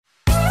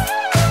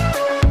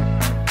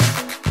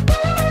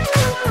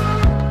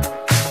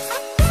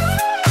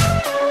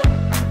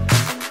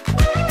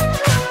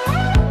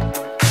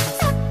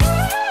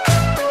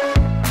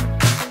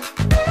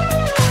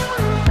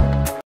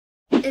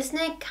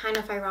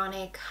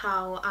ironic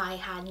how I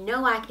had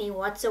no acne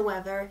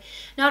whatsoever,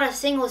 not a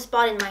single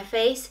spot in my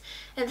face,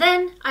 and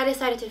then I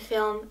decided to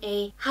film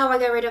a how I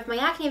got rid of my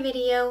acne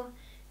video,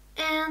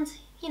 and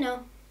you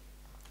know,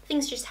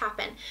 things just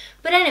happen.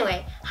 But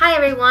anyway, hi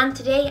everyone,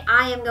 today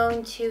I am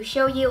going to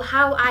show you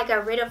how I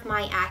got rid of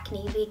my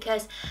acne,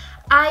 because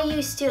I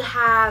used to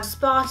have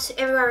spots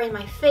everywhere in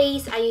my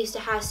face. I used to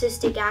have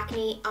cystic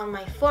acne on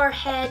my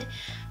forehead,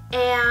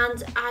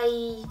 and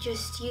I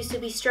just used to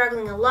be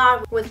struggling a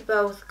lot with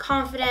both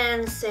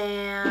confidence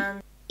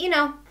and, you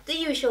know, the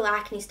usual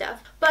acne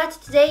stuff. But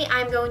today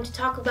I'm going to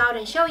talk about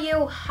and show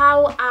you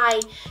how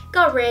I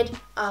got rid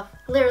of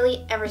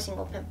literally every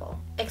single pimple,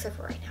 except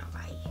for right now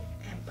I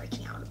am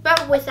breaking out.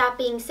 But with that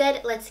being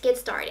said, let's get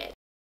started.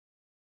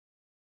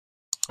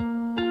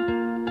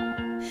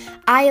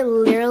 I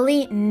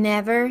literally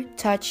never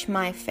touch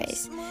my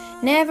face.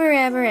 Never,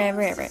 ever,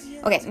 ever, ever.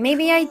 Okay,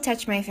 maybe I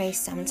touch my face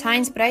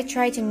sometimes, but I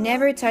try to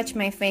never touch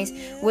my face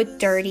with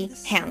dirty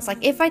hands. Like,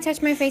 if I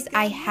touch my face,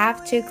 I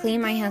have to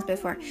clean my hands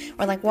before,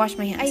 or like wash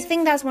my hands. I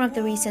think that's one of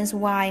the reasons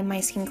why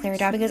my skin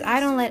cleared up, because I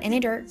don't let any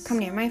dirt come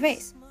near my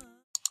face.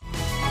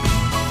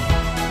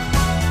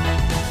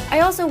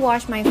 I also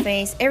wash my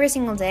face every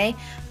single day.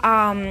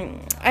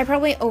 I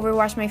probably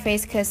overwash my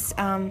face because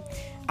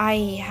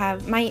I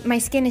have my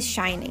skin is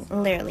shining,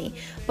 literally,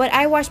 but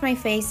I wash my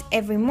face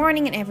every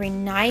morning and every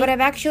night. But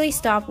I've actually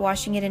stopped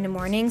washing it in the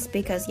mornings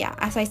because, yeah,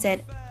 as I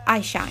said,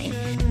 I shine.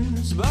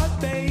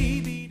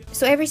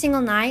 So every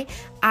single night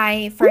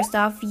I first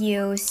off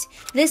use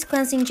this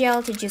cleansing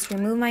gel to just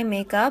remove my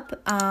makeup.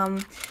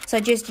 So I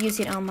just use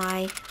it on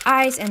my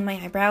eyes and my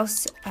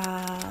eyebrows,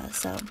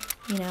 so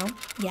you know,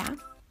 yeah.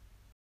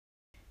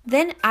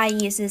 Then I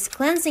use this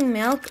cleansing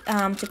milk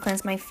to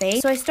cleanse my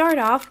face. So I start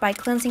off by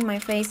cleansing my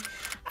face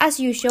as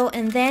usual,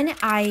 and then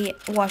I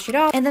wash it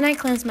off, and then I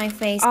cleanse my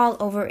face all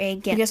over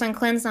again. Because on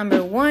cleanse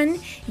number 1,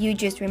 you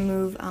just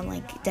remove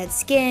like dead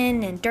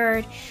skin and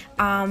dirt.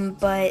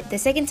 But the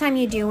second time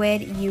you do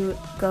it, you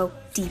go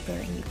deeper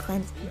and you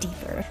cleanse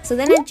deeper. So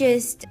then I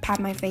just pat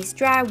my face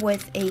dry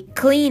with a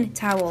clean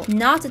towel,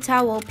 not a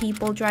towel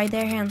people dry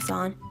their hands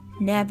on.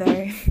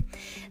 Never.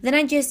 Then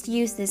I just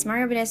use this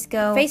Mario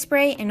Badescu face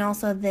spray and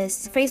also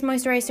this face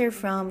moisturizer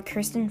from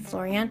Kirsten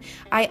Florian.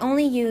 I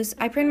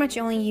pretty much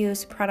only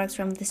use products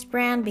from this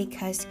brand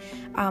because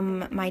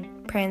my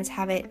parents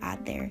have it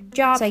at their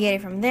job, so I get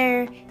it from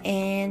there,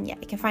 and yeah,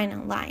 you can find it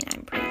online,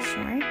 I'm pretty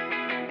sure.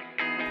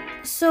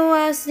 So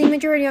as the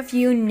majority of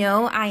you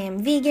know, I am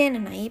vegan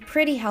and I eat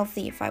pretty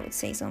healthy, if I would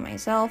say so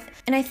myself.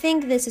 And I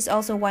think this is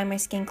also why my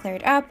skin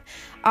cleared up,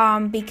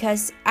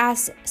 because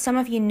as some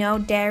of you know,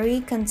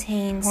 dairy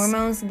contains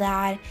hormones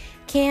that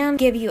can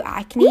give you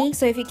acne.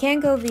 So if you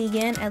can't go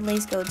vegan, at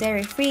least go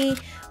dairy free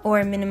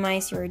or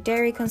minimize your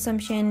dairy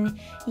consumption,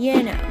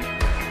 you know.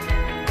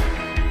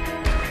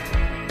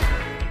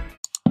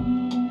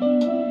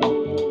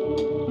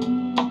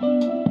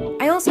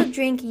 I also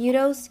drink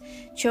Yudo's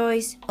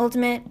Choice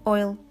Ultimate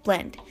Oil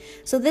Blend.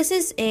 So this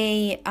is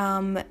a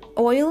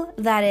oil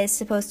that is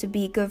supposed to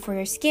be good for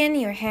your skin,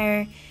 your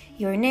hair,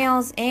 your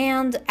nails,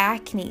 and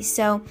acne.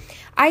 So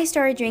I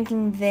started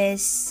drinking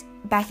this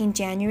back in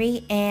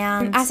January,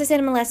 and as I said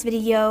in my last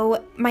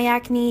video, my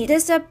acne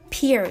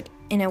disappeared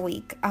in a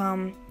week.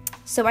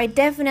 So I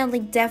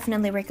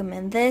definitely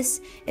recommend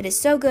this. It is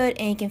so good,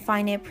 and you can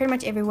find it pretty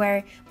much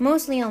everywhere,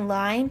 mostly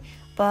online.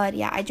 But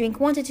yeah, I drink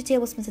 1 to 2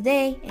 tablespoons a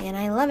day, and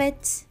I love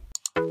it.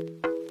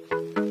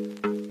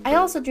 I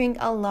also drink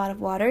a lot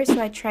of water, so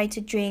I try to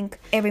drink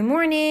every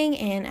morning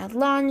and at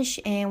lunch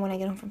and when I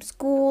get home from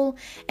school,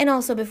 and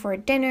also before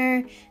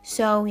dinner.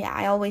 So yeah,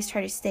 I always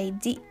try to stay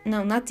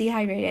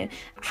hydrated.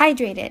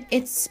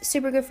 It's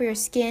super good for your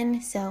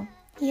skin, so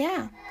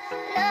yeah.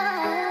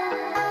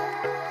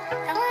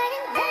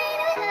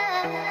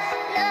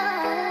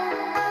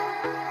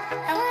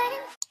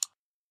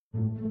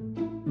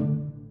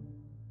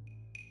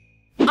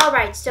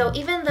 Alright, so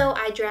even though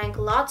I drank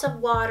lots of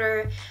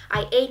water,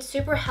 I ate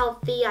super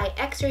healthy, I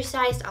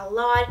exercised a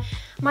lot,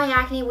 my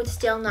acne would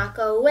still not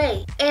go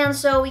away. And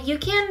so you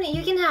can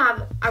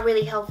have a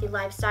really healthy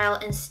lifestyle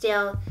and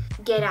still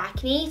get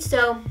acne.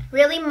 So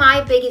really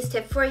my biggest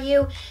tip for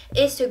you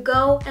is to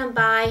go and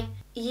buy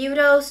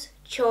Yudo's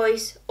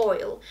Choice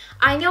oil.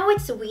 I know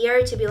it's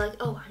weird to be like,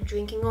 oh, I'm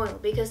drinking oil,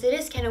 because it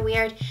is kind of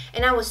weird,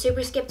 and I was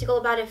super skeptical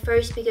about it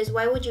first, because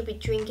why would you be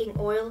drinking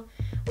oil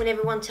when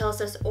everyone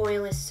tells us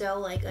oil is so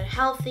like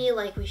unhealthy,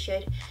 like we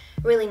should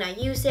really not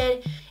use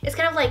it. It's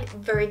kind of like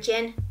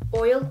virgin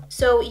oil,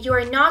 so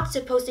you're not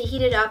supposed to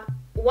heat it up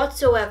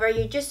whatsoever.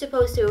 You're just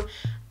supposed to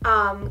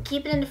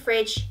keep it in the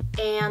fridge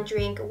and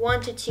drink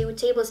 1 to 2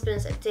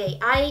 tablespoons a day.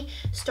 I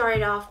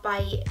started off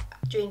by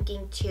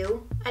drinking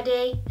 2 a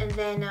day, and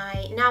then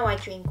now I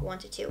drink 1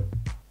 to 2.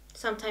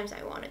 Sometimes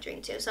I want to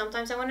drink 2,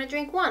 sometimes I want to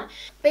drink 1.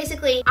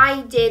 Basically,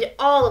 I did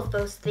all of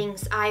those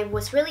things. I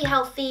was really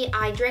healthy,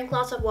 I drank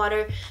lots of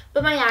water,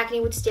 but my acne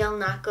would still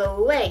not go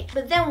away.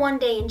 But then one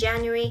day in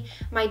January,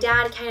 my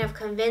dad kind of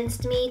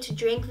convinced me to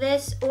drink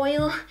this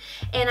oil,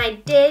 and I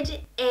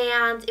did,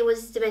 and it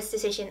was the best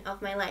decision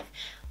of my life.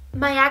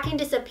 My acne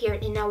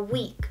disappeared in a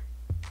week.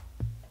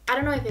 I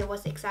don't know if it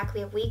was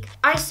exactly a week.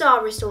 I saw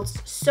results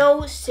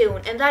so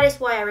soon, and that is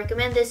why I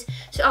recommend this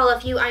to all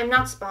of you. I'm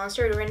not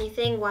sponsored or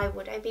anything, why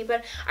would I be?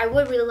 But I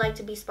would really like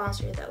to be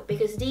sponsored though,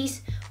 because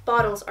these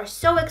bottles are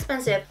so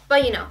expensive,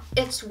 but you know,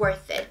 it's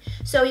worth it.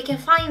 So you can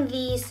find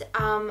these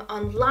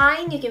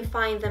online, you can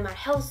find them at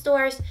health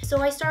stores. So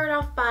I started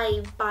off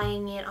by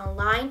buying it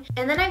online,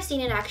 and then I've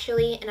seen it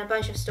actually in a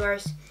bunch of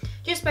stores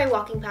just by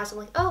walking past. I'm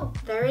like, oh,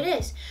 there it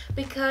is.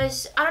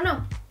 Because, I don't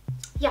know.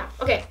 Yeah,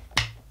 okay.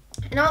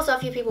 And also a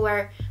few people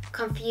were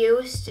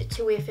confused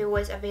to if it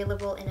was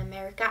available in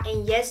America.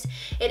 And yes,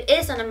 it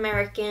is an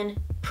American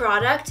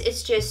product.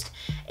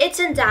 It's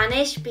in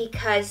Danish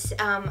because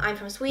I'm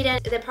from Sweden.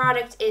 The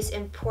product is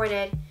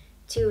imported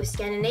to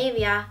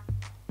Scandinavia,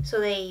 so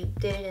they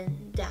did it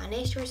in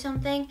Danish or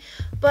something.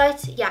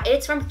 But yeah,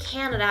 it's from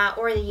Canada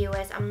or the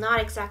US, I'm not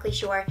exactly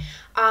sure.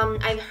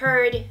 I've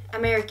heard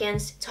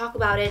Americans talk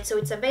about it, so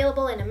it's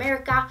available in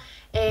America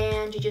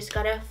and you just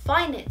gotta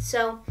find it.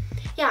 So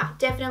yeah,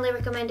 definitely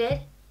recommend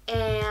it.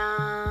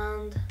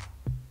 And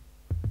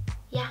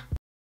yeah.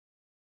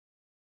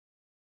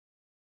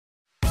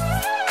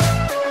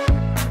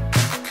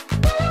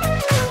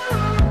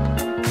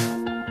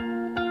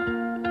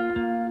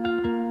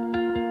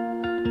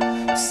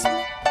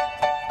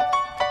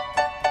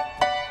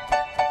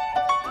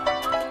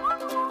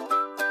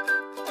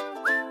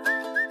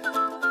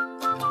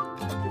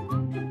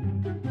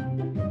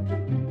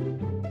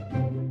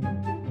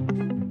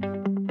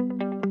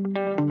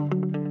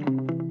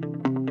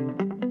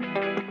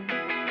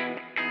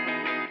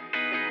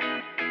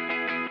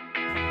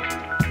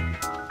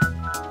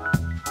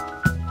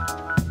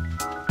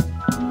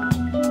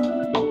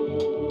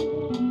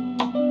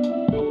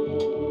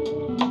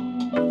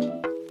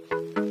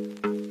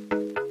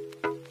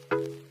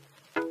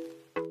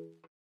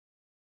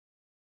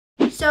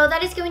 So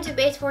that is going to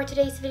be it for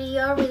today's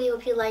video. Really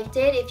hope you liked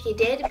it. If you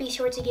did, be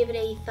sure to give it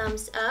a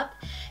thumbs up.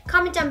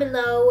 Comment down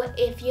below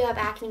if you have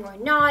acne or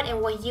not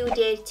and what you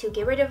did to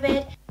get rid of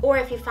it, or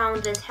if you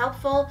found this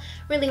helpful.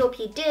 Really hope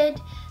you did.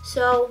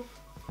 So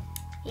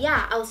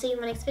yeah, I'll see you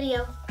in my next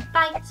video.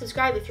 Bye.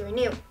 Subscribe if you're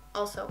new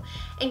also,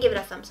 and give it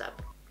a thumbs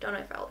up. Don't know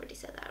if I already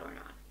said that or not.